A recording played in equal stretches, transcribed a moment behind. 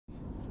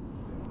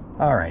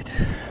All right,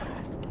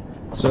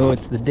 so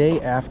it's the day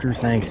after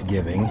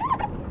Thanksgiving,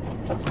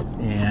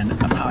 and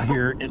I'm out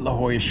here at La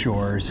Jolla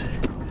Shores.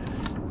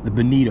 The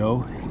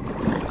Bonito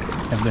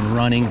have been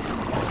running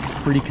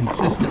pretty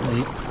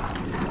consistently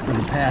for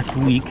the past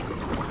week.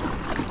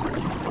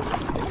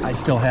 I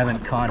still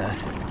haven't caught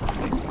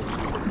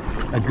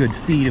a good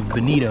feed of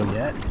Bonito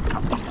yet,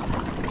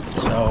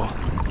 so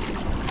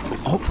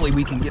hopefully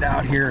we can get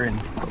out here and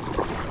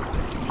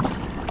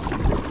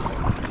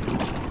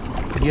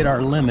get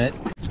our limit.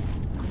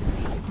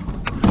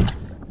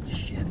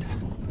 Shit.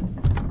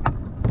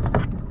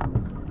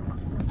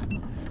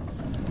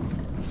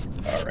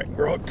 All right,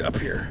 we're hooked up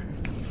here.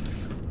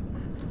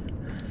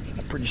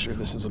 I'm pretty sure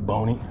this is a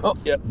bony. Oh,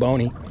 yep,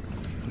 bony.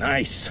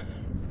 Nice.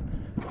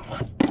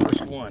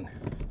 First one.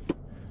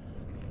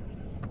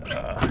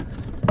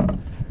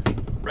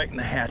 Right in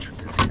the hatch with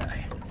this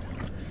guy.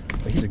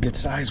 But he's a good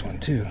size one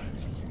too.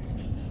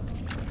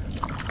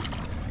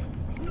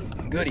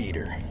 Good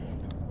eater.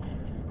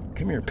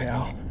 Come here,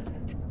 pal.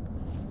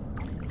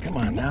 Come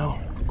on now.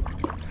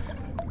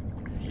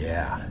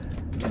 Yeah.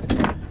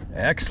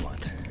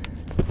 Excellent.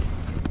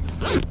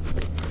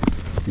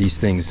 These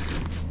things,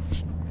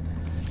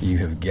 you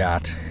have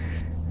got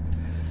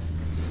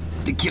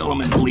to kill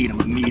them and bleed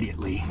them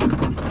immediately.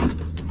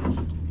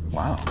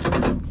 Wow.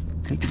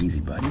 Take it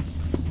easy, buddy.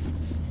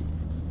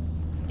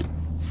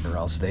 Or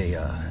else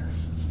their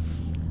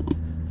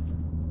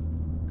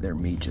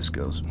meat just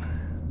goes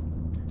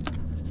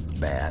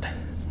bad.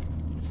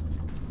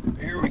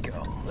 Here we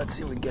go. Let's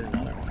see if we can get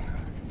another one.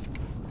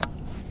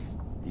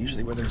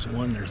 Usually where there's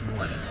one, there's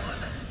more than one.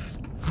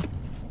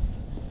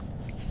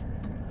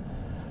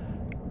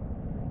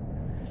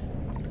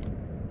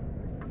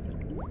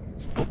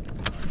 Oh,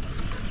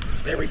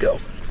 there we go.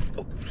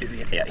 Oh, is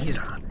he? Yeah, he's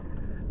on.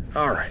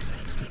 All right.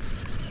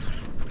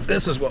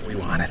 This is what we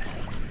wanted.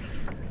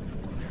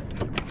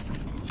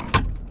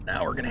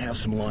 Now we're gonna have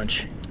some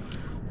lunch.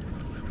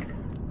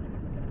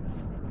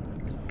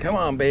 Come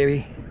on,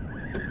 baby.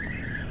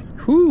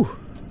 Whew.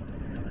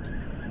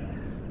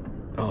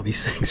 Oh,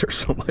 these things are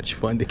so much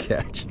fun to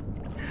catch.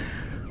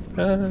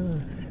 Come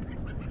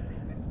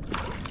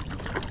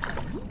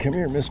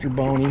here, Mr.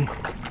 Boney.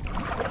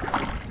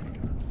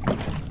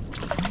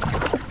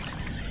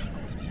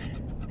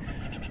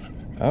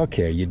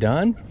 Okay, you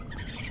done?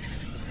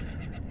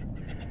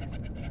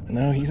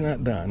 No, he's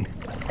not done.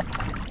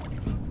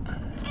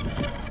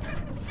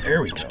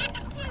 There we go.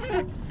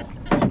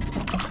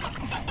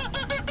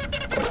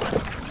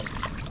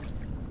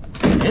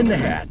 In the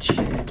hatch.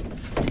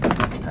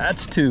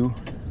 That's two.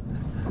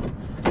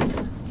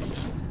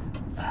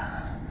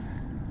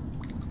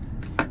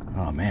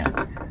 Oh man.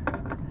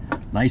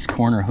 Nice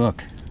corner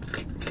hook.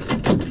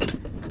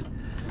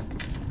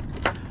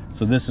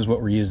 So this is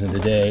what we're using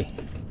today.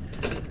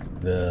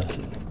 The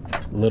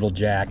Little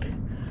Jack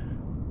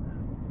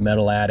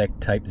Metal Addict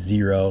Type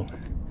 0,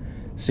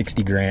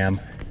 60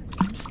 gram.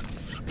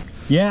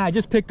 Yeah, I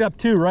just picked up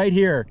two right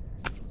here.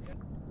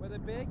 Were they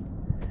big?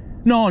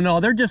 No,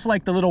 they're just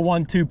like the little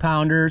 1-2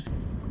 pounders.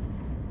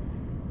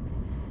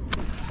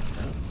 Oh,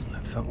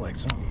 that felt like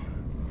something.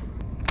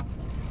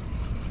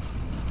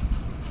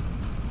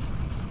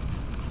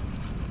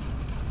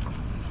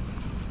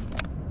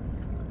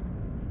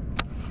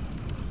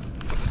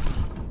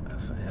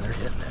 Yeah, they're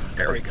hitting it.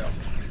 There we go.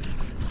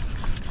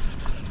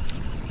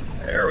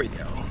 There we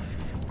go.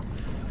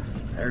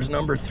 There's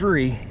number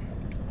 3.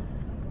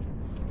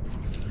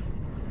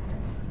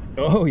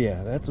 Oh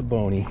yeah, that's a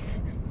bony.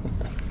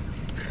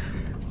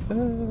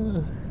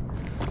 The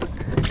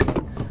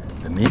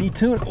mini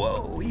tuna.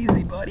 Whoa,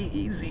 easy, buddy,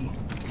 easy.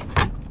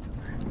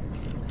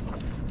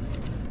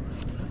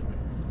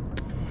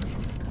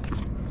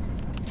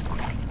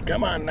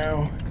 Come on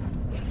now.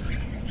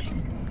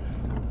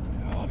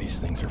 Oh, these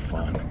things are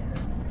fun.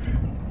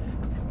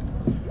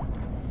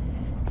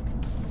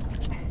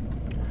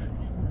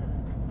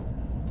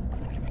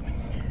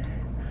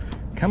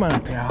 Come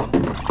on, pal.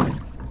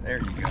 There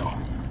you go.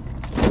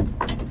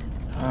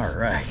 All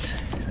right,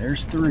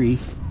 there's 3.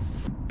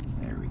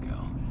 There we go.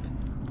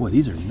 Boy,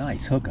 these are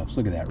nice hookups.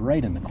 Look at that,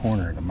 right in the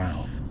corner of the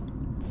mouth.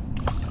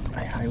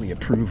 I highly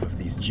approve of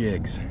these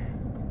jigs.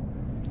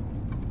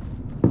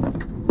 All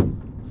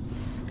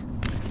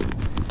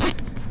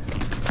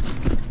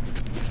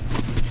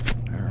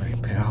right,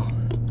 pal.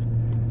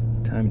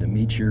 Time to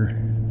meet your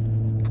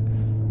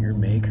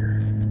maker.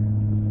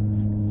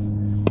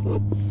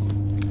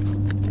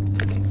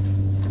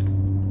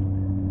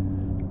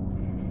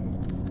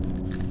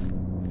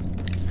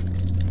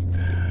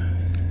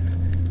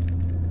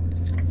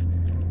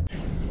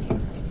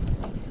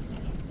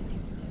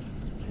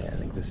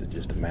 This is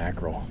just a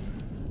mackerel.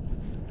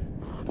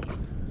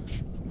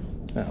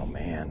 Oh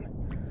man,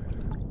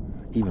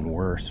 even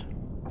worse.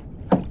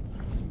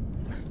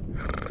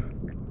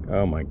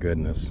 Oh my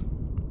goodness.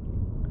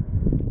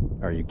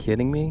 Are you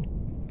kidding me?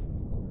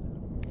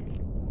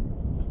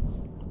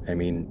 I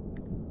mean,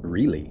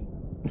 really?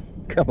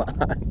 Come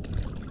on.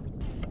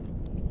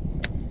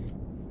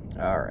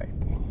 All right.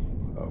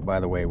 Oh, by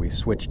the way, we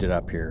switched it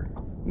up here.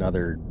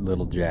 Another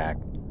Little Jack.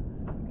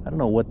 I don't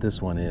know what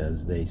this one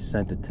is. They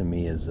sent it to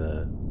me as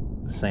a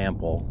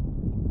sample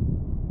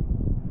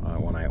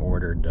when I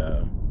ordered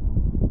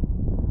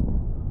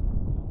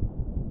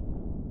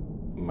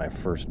my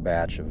first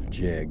batch of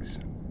jigs.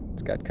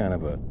 It's got kind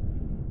of a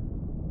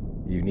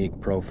unique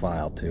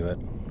profile to it.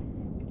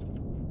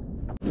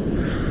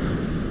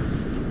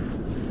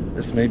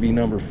 This may be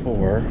number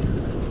 4.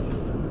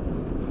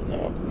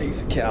 Oh,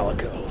 he's a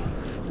calico.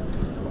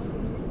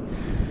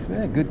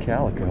 Yeah, good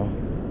calico.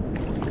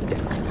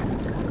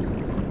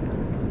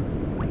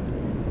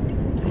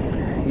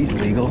 He's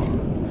legal.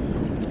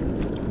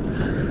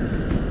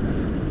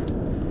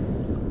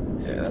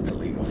 Yeah, that's a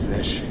legal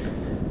fish.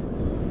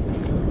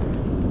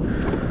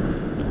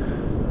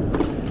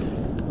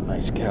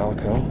 Nice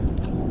calico.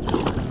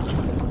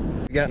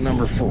 We got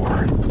number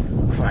 4,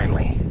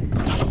 finally.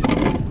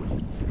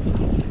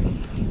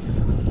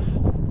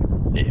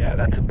 Yeah,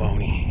 that's a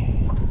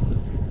bony.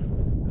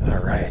 All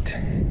right.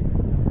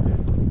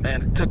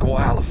 Man, it took a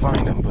while to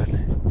find him, but...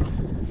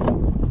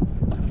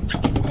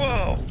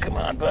 Whoa, come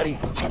on, buddy.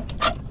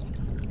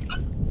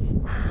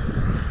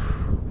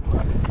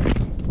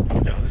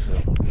 Oh, this is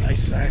a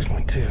nice sized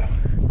one, too.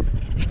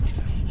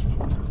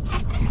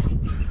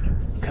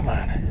 Come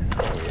on.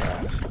 Oh,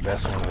 yeah, this is the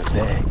best one of the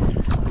day.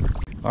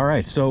 All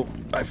right, so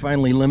I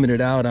finally limited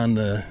out on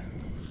the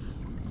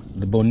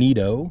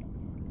Bonito.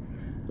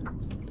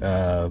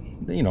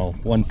 You know,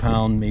 1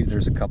 pound, maybe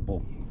there's a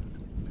couple.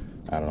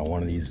 I don't know,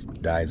 one of these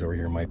dies over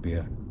here might be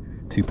a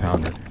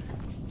 2-pounder.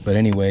 But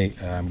anyway,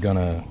 I'm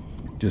gonna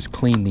just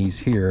clean these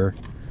here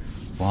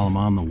while I'm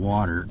on the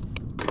water.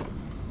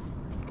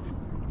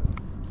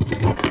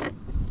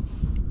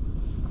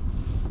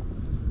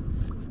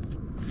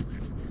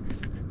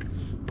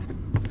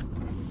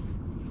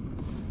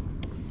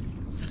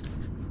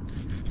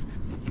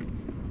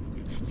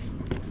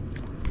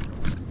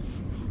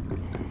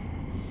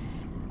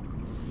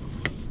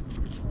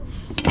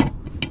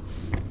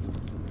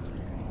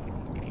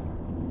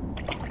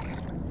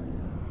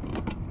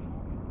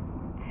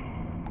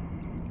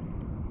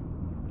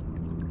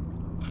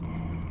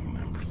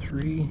 Number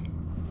 3.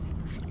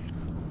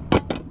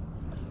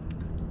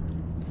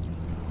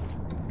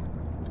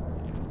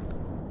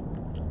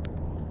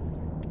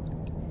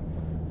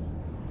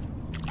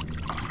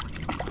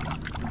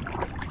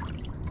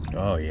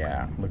 Oh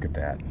yeah, look at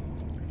that.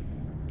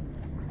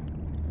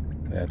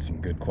 That's some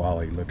good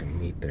quality looking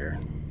meat there.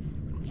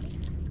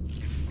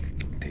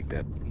 Take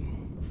that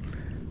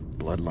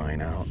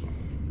bloodline out.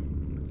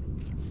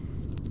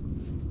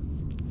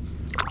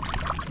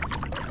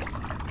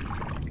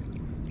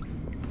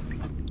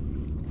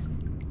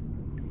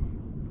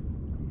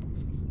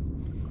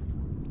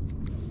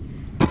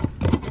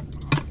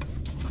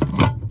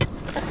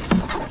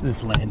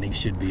 This landing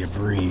should be a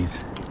breeze.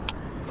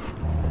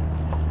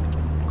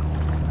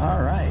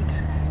 All right.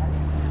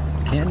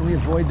 Can we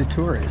avoid the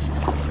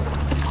tourists?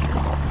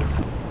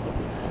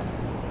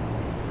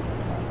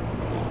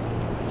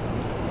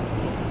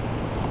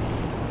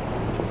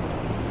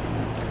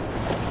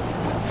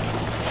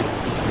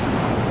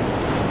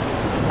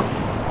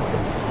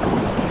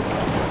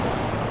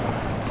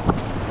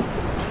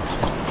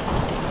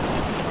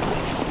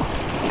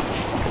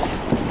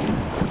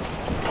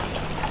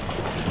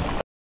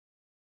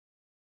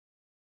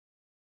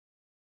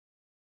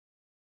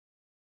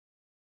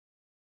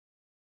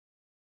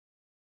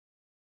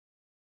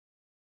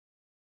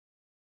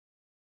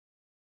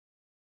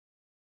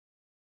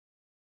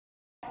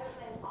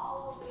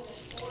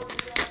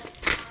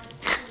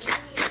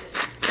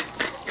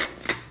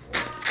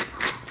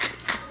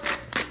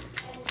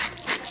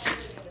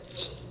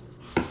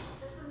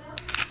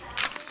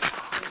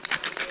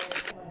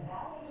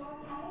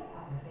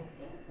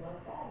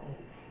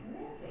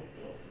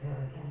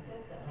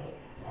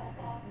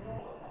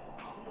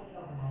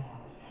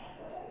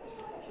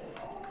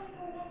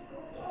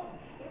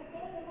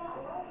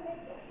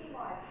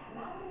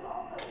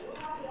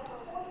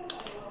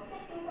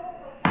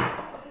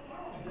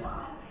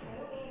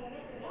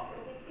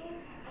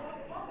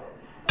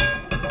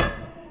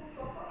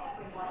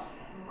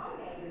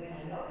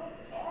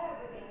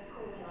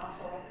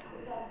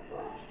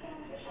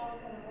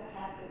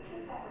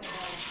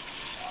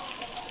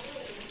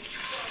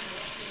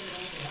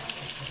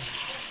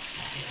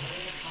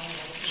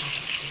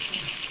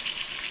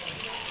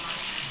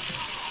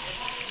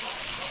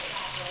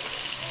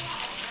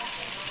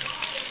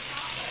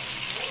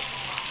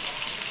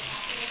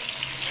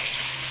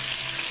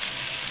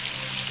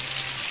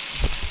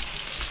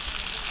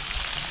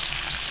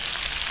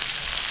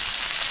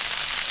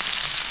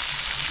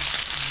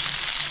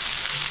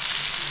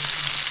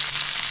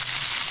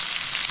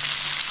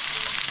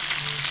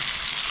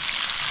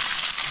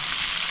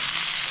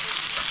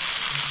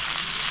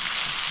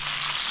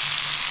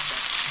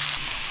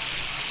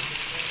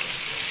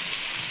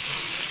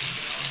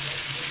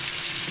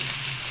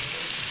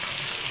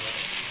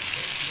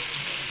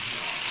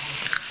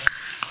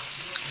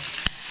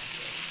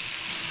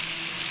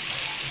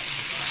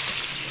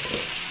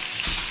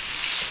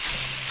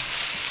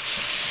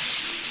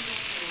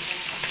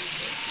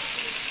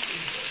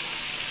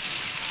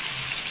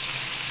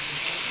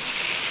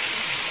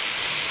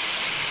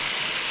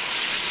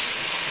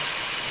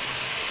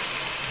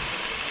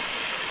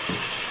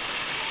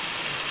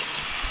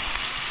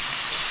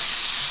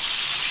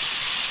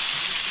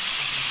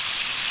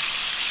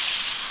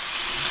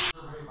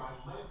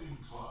 by lending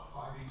club,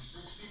 finding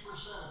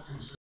 60% of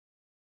consumers.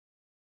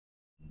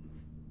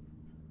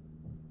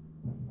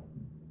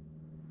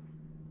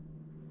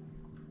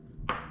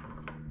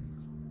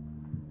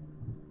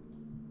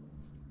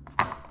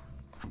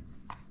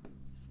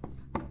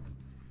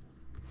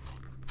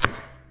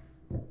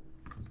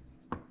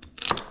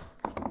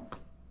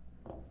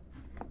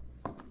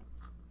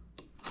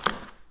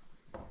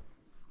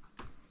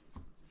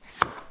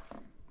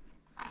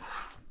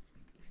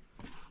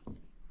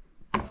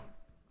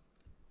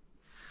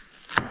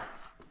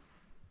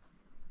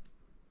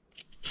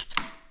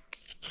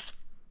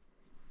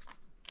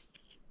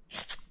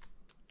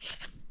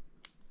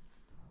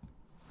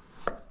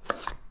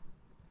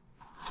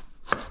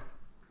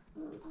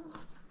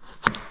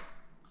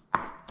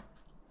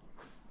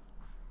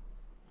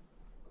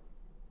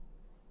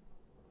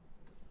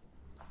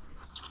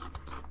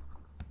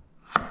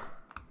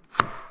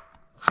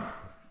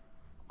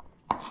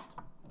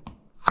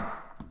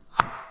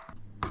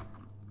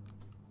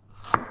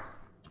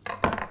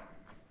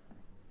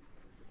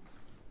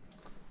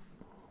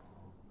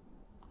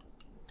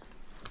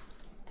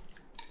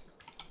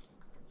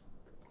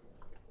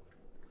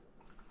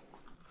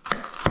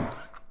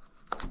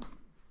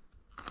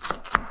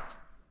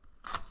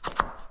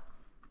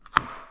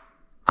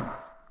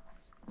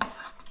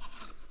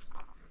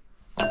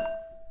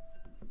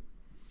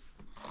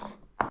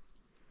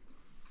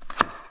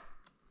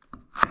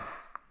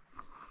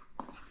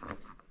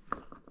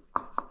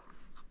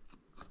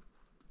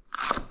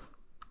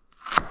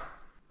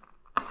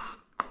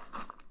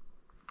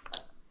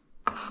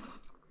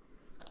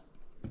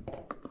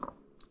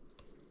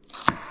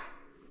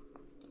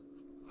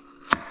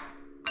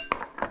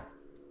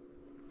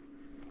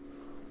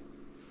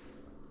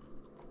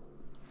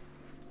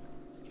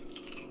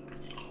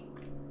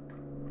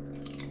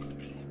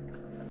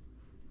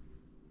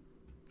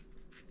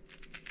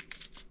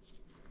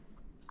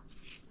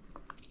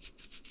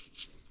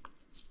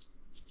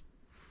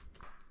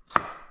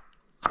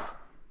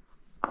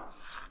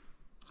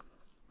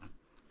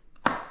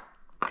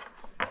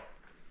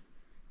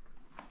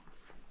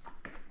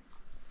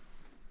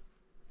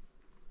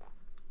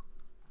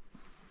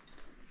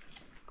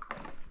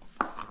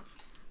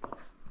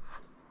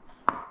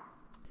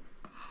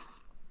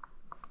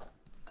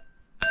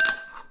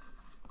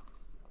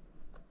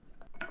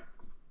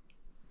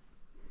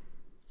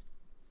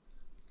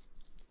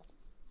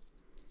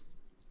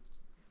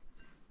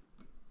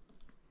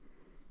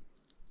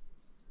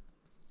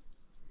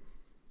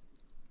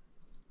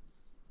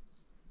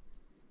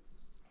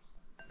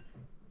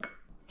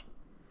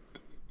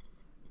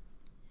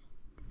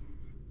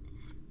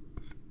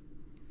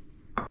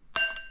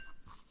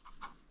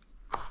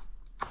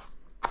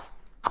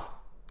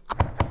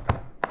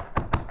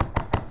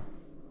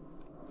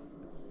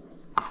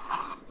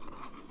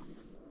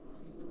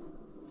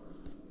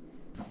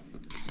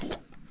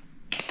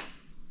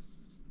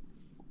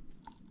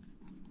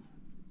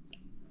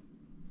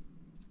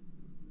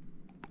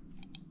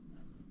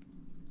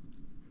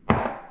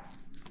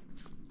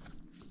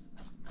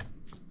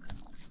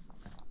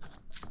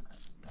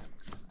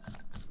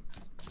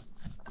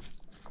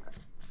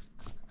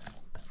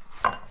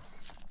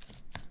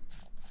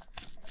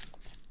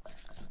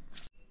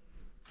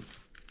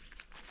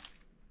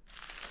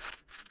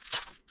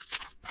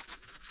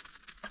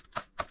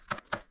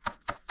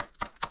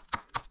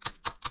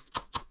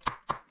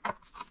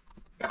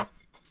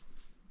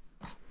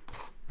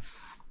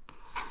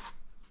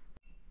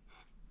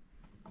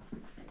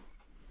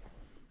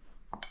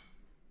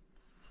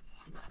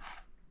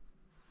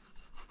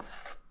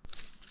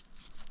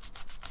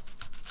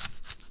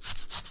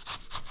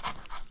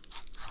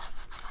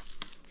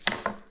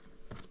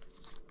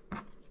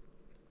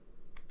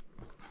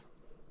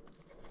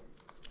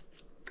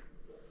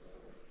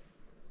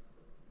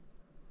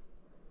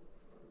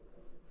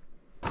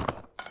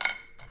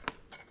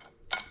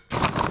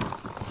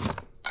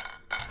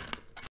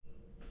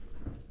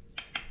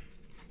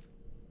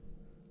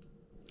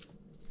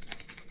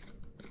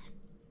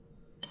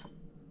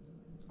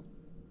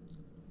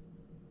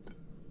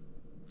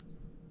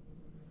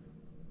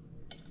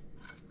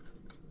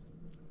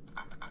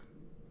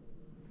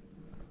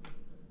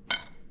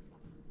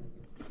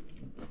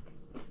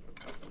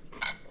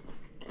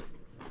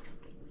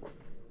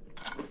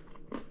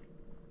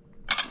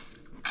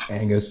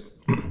 Angus,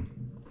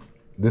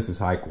 this is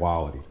high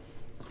quality.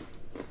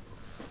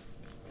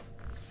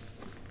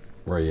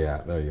 Where you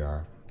at? There you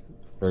are.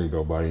 There you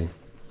go, buddy.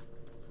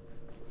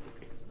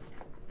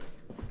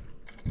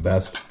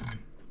 Best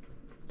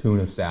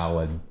tuna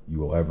salad you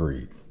will ever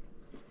eat.